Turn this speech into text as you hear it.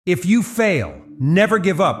If you fail, never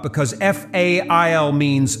give up because FAIL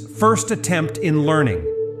means first attempt in learning.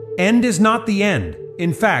 End is not the end.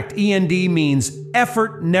 In fact, END means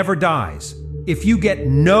effort never dies. If you get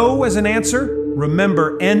no as an answer,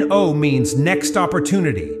 remember NO means next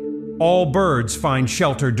opportunity. All birds find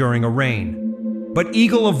shelter during a rain. But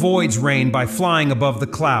eagle avoids rain by flying above the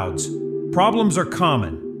clouds. Problems are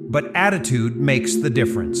common, but attitude makes the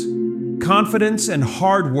difference. Confidence and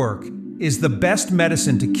hard work is the best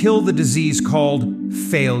medicine to kill the disease called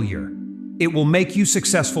failure. It will make you a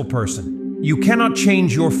successful person. You cannot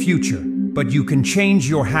change your future, but you can change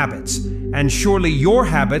your habits, and surely your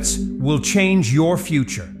habits will change your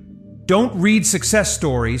future. Don't read success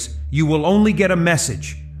stories, you will only get a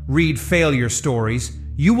message. Read failure stories,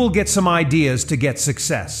 you will get some ideas to get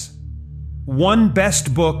success. One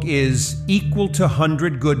best book is equal to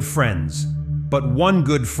 100 good friends, but one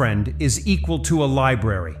good friend is equal to a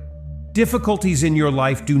library. Difficulties in your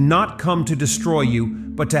life do not come to destroy you,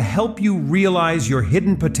 but to help you realize your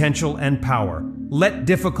hidden potential and power. Let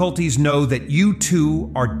difficulties know that you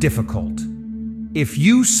too are difficult. If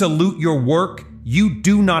you salute your work, you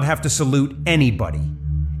do not have to salute anybody.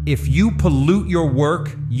 If you pollute your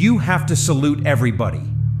work, you have to salute everybody.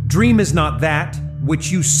 Dream is not that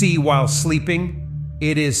which you see while sleeping.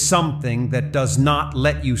 It is something that does not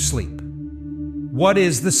let you sleep. What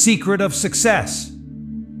is the secret of success?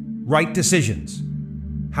 Right decisions.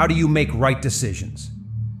 How do you make right decisions?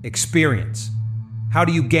 Experience. How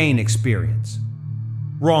do you gain experience?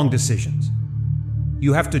 Wrong decisions.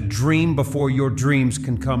 You have to dream before your dreams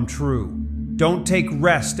can come true. Don't take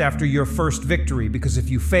rest after your first victory, because if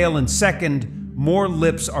you fail in second, more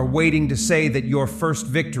lips are waiting to say that your first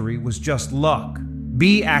victory was just luck.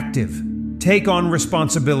 Be active. Take on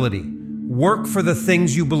responsibility. Work for the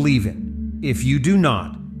things you believe in. If you do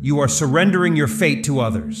not, you are surrendering your fate to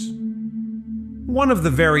others. One of the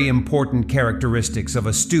very important characteristics of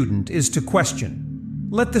a student is to question.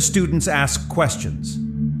 Let the students ask questions.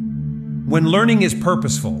 When learning is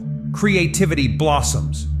purposeful, creativity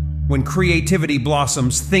blossoms. When creativity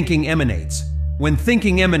blossoms, thinking emanates. When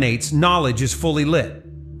thinking emanates, knowledge is fully lit.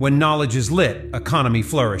 When knowledge is lit, economy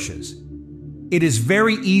flourishes. It is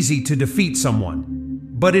very easy to defeat someone,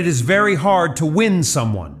 but it is very hard to win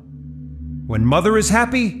someone. When mother is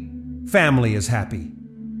happy, family is happy.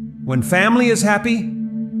 When family is happy,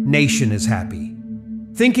 nation is happy.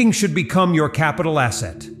 Thinking should become your capital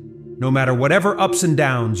asset, no matter whatever ups and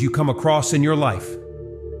downs you come across in your life.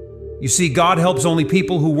 You see, God helps only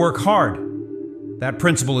people who work hard. That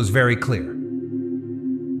principle is very clear.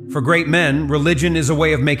 For great men, religion is a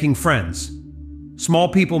way of making friends. Small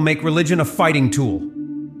people make religion a fighting tool.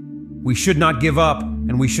 We should not give up,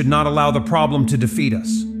 and we should not allow the problem to defeat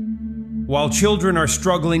us. While children are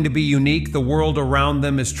struggling to be unique, the world around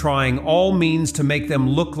them is trying all means to make them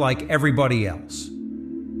look like everybody else.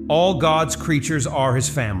 All God's creatures are His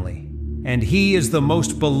family, and He is the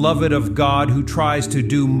most beloved of God who tries to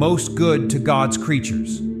do most good to God's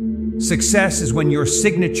creatures. Success is when your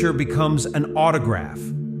signature becomes an autograph.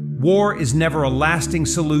 War is never a lasting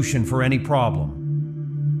solution for any problem.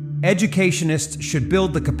 Educationists should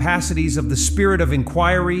build the capacities of the spirit of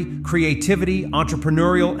inquiry, creativity,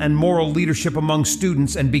 entrepreneurial, and moral leadership among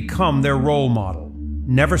students and become their role model.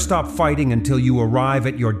 Never stop fighting until you arrive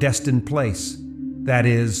at your destined place. That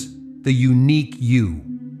is, the unique you.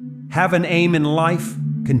 Have an aim in life,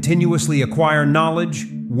 continuously acquire knowledge,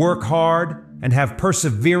 work hard, and have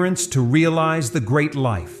perseverance to realize the great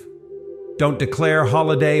life. Don't declare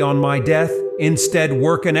holiday on my death. Instead,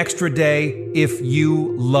 work an extra day if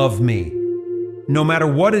you love me. No matter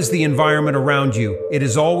what is the environment around you, it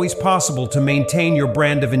is always possible to maintain your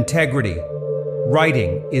brand of integrity.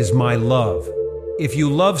 Writing is my love. If you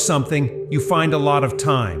love something, you find a lot of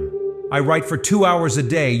time. I write for 2 hours a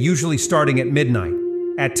day, usually starting at midnight.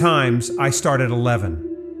 At times, I start at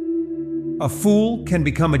 11. A fool can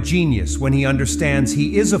become a genius when he understands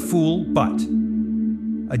he is a fool, but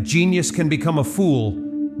a genius can become a fool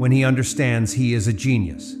when he understands he is a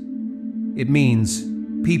genius. It means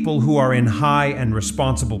people who are in high and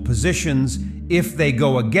responsible positions, if they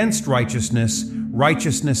go against righteousness,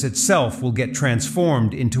 righteousness itself will get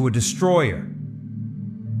transformed into a destroyer.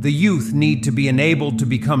 The youth need to be enabled to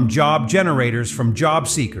become job generators from job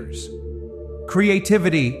seekers.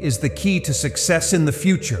 Creativity is the key to success in the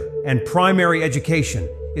future, and primary education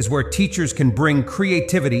is where teachers can bring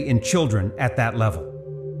creativity in children at that level.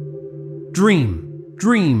 Dream.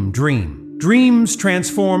 Dream, dream. Dreams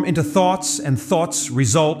transform into thoughts, and thoughts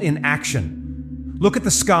result in action. Look at the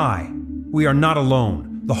sky. We are not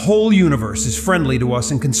alone. The whole universe is friendly to us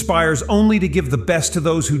and conspires only to give the best to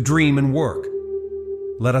those who dream and work.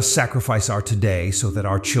 Let us sacrifice our today so that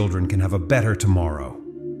our children can have a better tomorrow.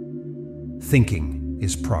 Thinking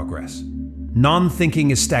is progress.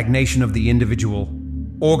 Non-thinking is stagnation of the individual,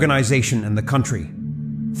 organization, and the country.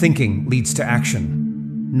 Thinking leads to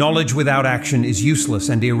action. Knowledge without action is useless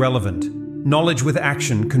and irrelevant. Knowledge with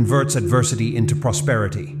action converts adversity into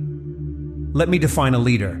prosperity. Let me define a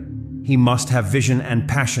leader. He must have vision and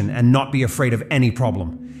passion and not be afraid of any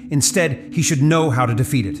problem. Instead, he should know how to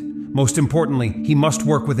defeat it. Most importantly, he must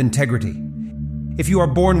work with integrity. If you are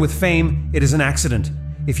born with fame, it is an accident.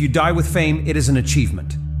 If you die with fame, it is an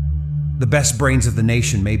achievement. The best brains of the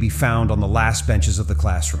nation may be found on the last benches of the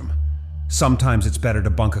classroom. Sometimes it's better to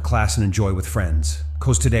bunk a class and enjoy with friends.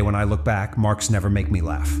 'Cause today when I look back, marks never make me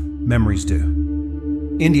laugh. Memories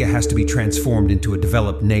do. India has to be transformed into a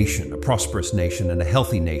developed nation, a prosperous nation, and a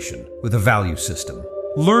healthy nation with a value system.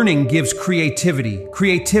 Learning gives creativity.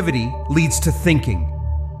 Creativity leads to thinking.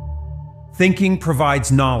 Thinking provides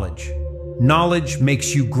knowledge. Knowledge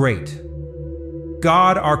makes you great.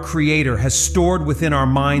 God, our Creator, has stored within our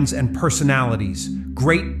minds and personalities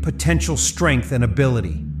great potential strength and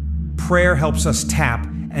ability. Prayer helps us tap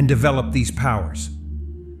and develop these powers.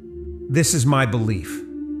 This is my belief,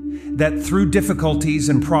 that through difficulties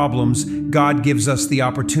and problems, God gives us the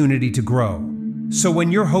opportunity to grow. So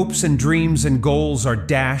when your hopes and dreams and goals are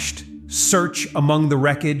dashed, search among the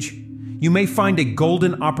wreckage. You may find a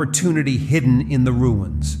golden opportunity hidden in the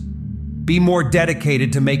ruins. Be more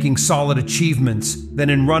dedicated to making solid achievements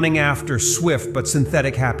than in running after swift but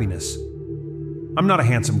synthetic happiness. I'm not a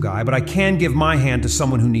handsome guy, but I can give my hand to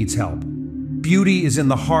someone who needs help. Beauty is in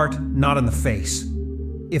the heart, not in the face.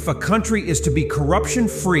 If a country is to be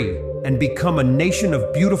corruption-free and become a nation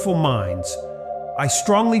of beautiful minds, I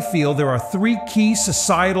strongly feel there are 3 key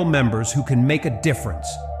societal members who can make a difference.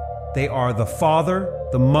 They are the father,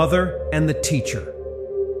 the mother, and the teacher.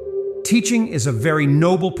 Teaching is a very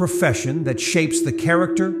noble profession that shapes the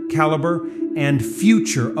character, caliber, and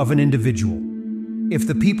future of an individual. If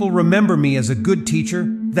the people remember me as a good teacher,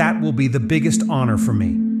 that will be the biggest honor for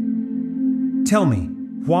me. Tell me,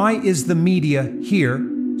 why is the media here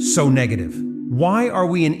so negative? Why are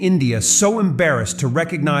we in India so embarrassed to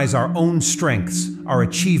recognize our own strengths, our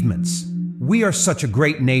achievements? We are such a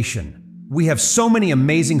great nation. We have so many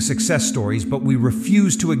amazing success stories, but we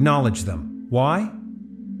refuse to acknowledge them. Why?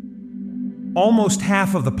 Almost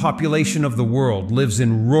half of the population of the world lives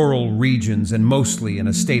in rural regions and mostly in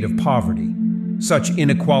a state of poverty. Such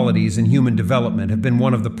inequalities in human development have been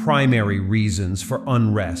one of the primary reasons for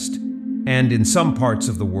unrest, and in some parts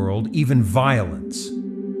of the world, even violence.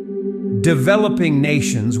 Developing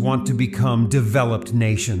nations want to become developed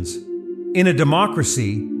nations. In a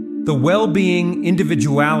democracy, the well-being,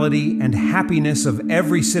 individuality, and happiness of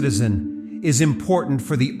every citizen is important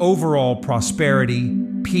for the overall prosperity,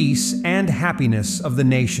 peace, and happiness of the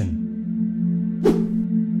nation.